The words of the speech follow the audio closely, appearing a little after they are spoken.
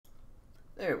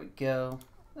There we go.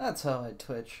 That's how I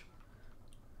twitch.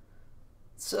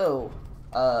 So,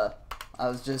 I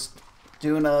was just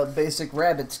doing a basic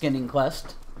rabbit skinning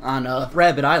quest on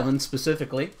Rabbit Island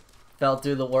specifically. Fell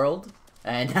through the world,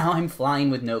 and now I'm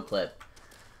flying with no clip.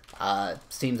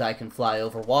 Seems I can fly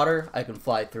over water, I can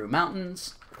fly through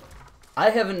mountains.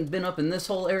 I haven't been up in this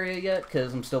whole area yet,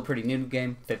 because I'm still pretty new to the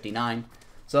game, 59.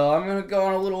 So I'm gonna go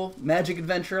on a little magic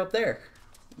adventure up there.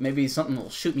 Maybe something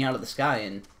will shoot me out of the sky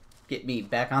and get me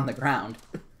back on the ground.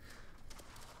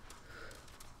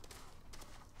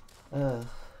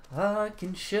 I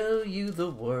can show you the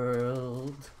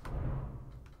world.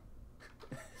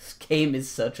 This game is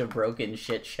such a broken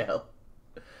shit show.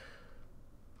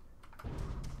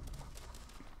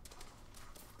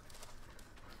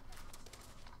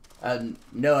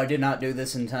 No, I did not do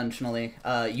this intentionally.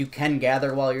 You can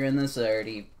gather while you're in this. I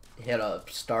already hit a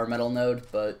star metal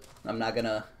node, but I'm not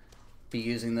gonna be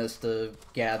using this to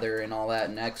gather and all that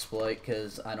and exploit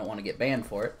because I don't want to get banned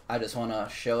for it. I just want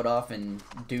to show it off and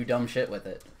do dumb shit with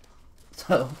it.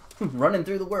 So, running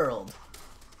through the world.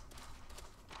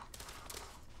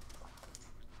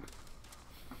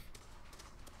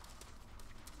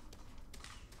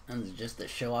 And just to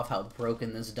show off how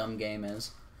broken this dumb game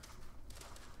is.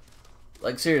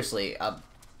 Like, seriously,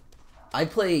 I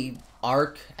play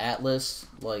Ark, Atlas,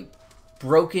 like,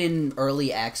 broken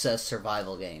early access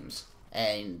survival games.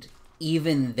 And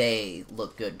even they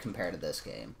look good compared to this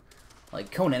game. Like,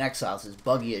 Conan Exiles is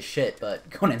buggy as shit, but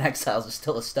Conan Exiles is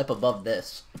still a step above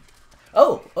this.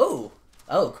 Oh,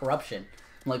 corruption.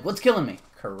 I'm like, what's killing me?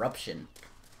 Corruption.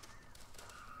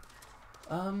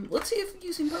 Let's see if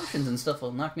using potions and stuff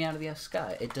will knock me out of the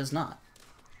sky. It does not.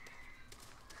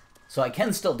 So I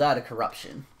can still die to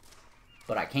corruption,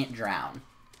 but I can't drown.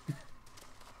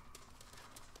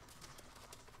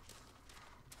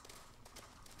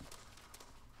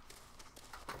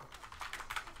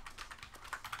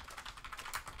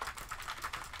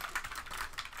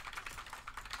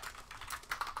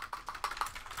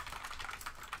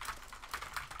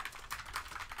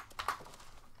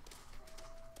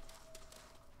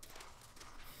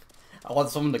 I want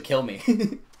someone to kill me.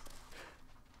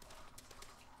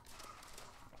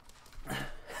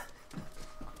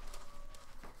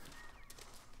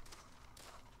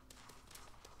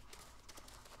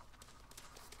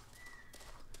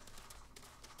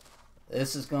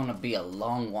 This is gonna be a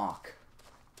long walk.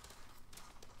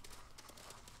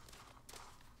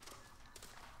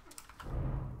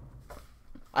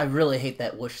 I really hate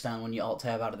that whoosh sound when you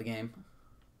alt-tab out of the game.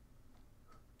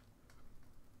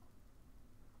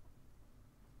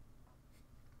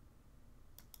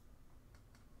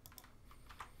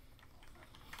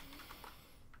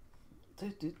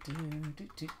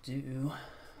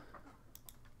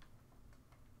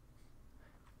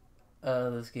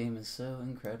 This game is so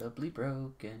incredibly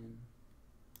broken.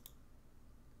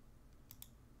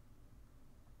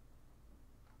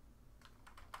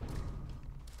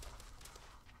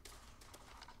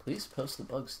 Please post the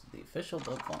bugs to the official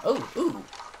bug forum. Oh,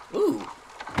 ooh.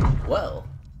 Well,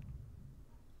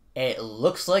 it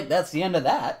looks like that's the end of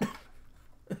that.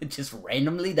 It just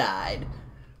randomly died.